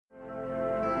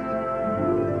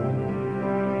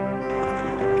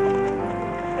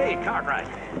Cartwright,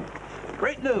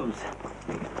 great news.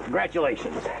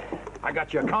 Congratulations. I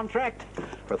got you a contract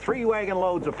for 3 wagon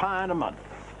loads of pine a month.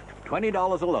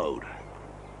 $20 a load.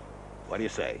 What do you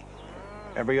say?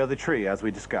 Every other tree, as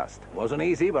we discussed. Wasn't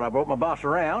easy, but I brought my boss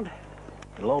around.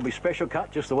 It'll all be special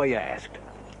cut just the way you asked.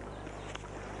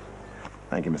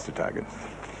 Thank you, Mr. Taggart.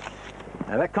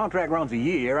 Now, that contract runs a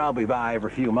year. I'll be by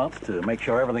every few months to make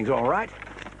sure everything's all right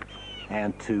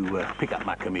and to pick up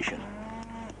my commission.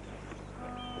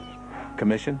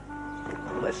 Commission?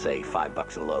 Let's say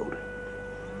 $5 a load.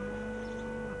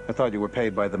 I thought you were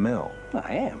paid by the mill.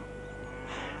 I am.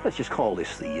 Let's just call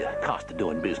this the cost of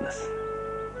doing business.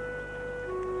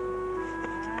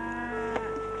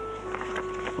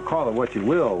 Well, call it what you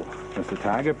will, Mr.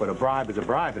 Taggart, but a bribe is a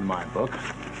bribe in my book.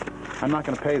 I'm not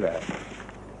going to pay that.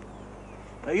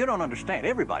 Now, you don't understand.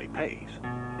 Everybody pays.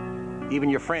 Even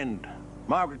your friend,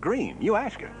 Margaret Green. You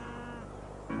ask her.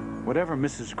 Whatever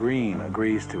Mrs. Green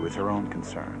agrees to is her own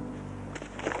concern.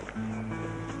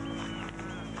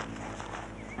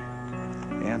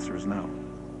 The answer is no.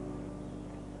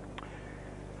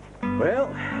 Well,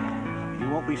 you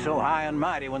won't be so high and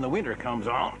mighty when the winter comes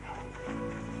on.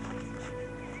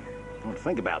 I want to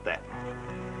think about that.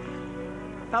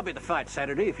 I'll be at the fight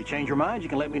Saturday. If you change your mind, you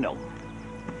can let me know.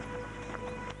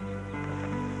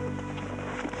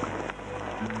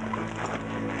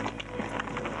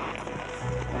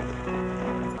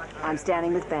 I'm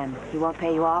standing with Ben. He won't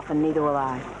pay you off, and neither will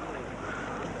I.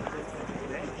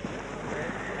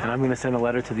 And I'm going to send a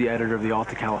letter to the editor of the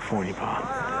Alta California,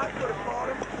 Pa.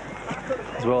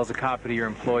 As well as a copy to your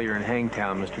employer in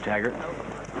Hangtown, Mr. Taggart.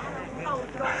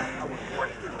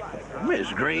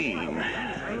 Miss Green,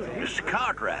 Mr.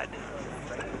 Cartwright.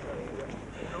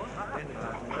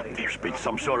 There's been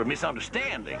some sort of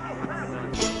misunderstanding.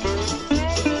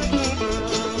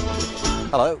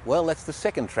 Hello, well, that's the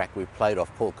second track we've played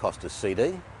off Paul Costa's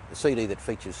CD, the CD that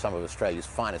features some of Australia's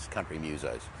finest country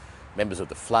musos, members of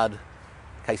The Flood,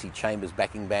 Casey Chambers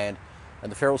Backing Band,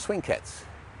 and the Feral Swing Cats,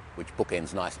 which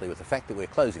bookends nicely with the fact that we're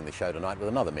closing the show tonight with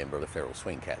another member of the Feral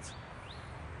Swing Cats.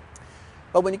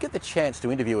 Well, when you get the chance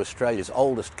to interview Australia's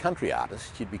oldest country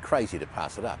artist, you'd be crazy to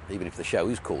pass it up, even if the show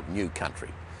is called New Country.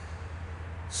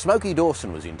 Smokey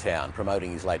Dawson was in town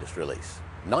promoting his latest release.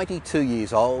 92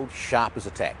 years old, sharp as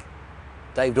a tack.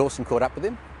 Dave Dawson caught up with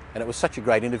him, and it was such a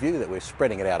great interview that we're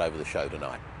spreading it out over the show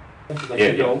tonight. Yeah.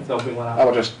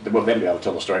 We'll then be able to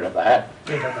tell the story about the hat.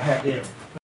 Yeah, about the hat, yeah.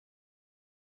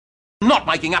 Not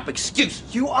making up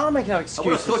excuses. You are making up I excuses.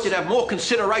 would have thought you'd have more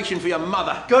consideration for your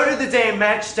mother. Go to the damn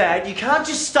match, Dad. You can't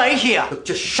just stay here. Look,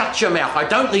 just shut your mouth. I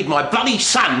don't need my bloody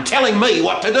son telling me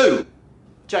what to do.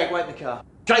 Jake, wait in the car.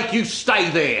 Jake, you stay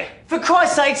there. For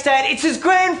Christ's sakes, Dad, it's his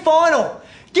grand final.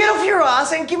 Get off your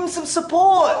ass and give him some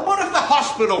support. What if the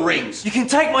hospital rings? You can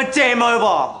take my damn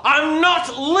mobile. I'm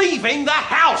not leaving the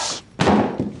house.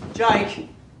 Jake.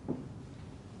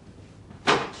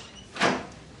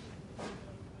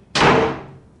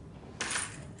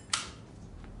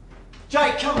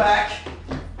 Jake, come back.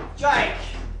 Jake.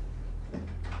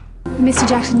 Mr.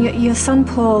 Jackson, your son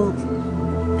Paul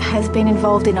has been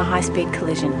involved in a high-speed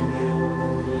collision.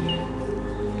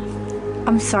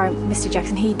 I'm sorry, Mr.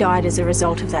 Jackson, he died as a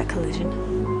result of that collision.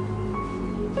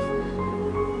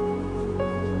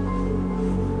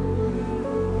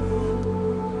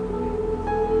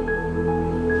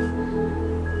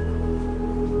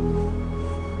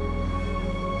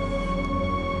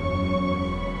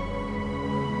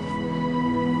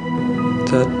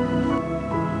 Dad,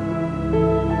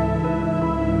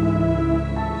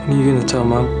 when are you gonna tell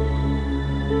Mum?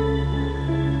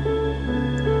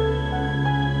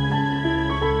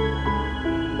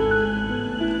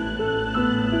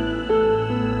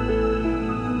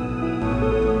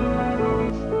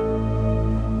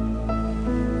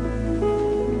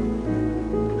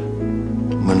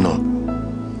 We're not.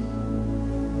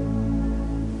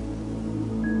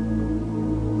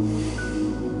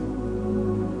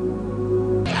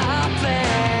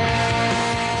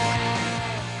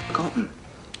 Forgotten.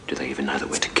 Do they even know that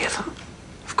we're together?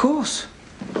 Of course.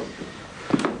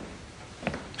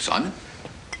 Simon?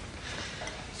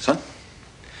 Son?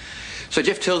 So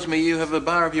Jeff tells me you have a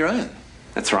bar of your own.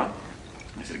 That's right.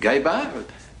 Is it a gay bar? Or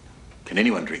can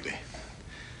anyone drink there?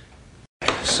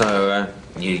 So,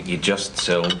 you just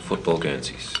sell football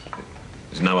Guernseys?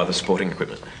 There's no other sporting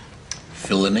equipment?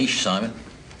 Fill the niche, Simon.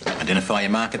 Identify your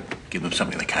market, give them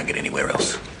something they can't get anywhere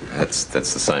else. That's the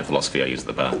same philosophy I use at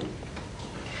the bar.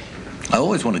 I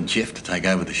always wanted Jeff to take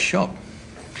over the shop.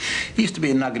 He used to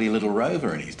be a nuggety little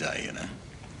rover in his day, you know.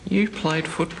 You played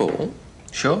football?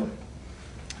 Sure.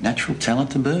 Natural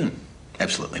talent to burn.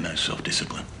 Absolutely no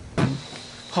self-discipline.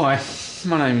 Hi,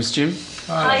 my name's Jim.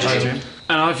 Hi, Jim.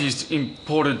 And I've used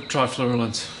imported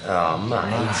trifluorulants. Oh,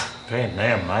 mate. Been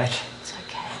there, mate. It's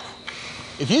okay.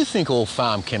 If you think all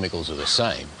farm chemicals are the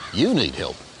same, you need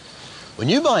help. When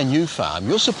you buy New Farm,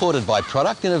 you're supported by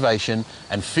product innovation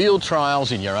and field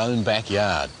trials in your own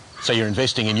backyard. So you're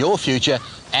investing in your future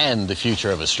and the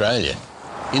future of Australia.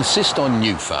 Insist on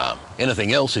New Farm.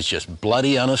 Anything else is just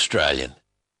bloody un-Australian.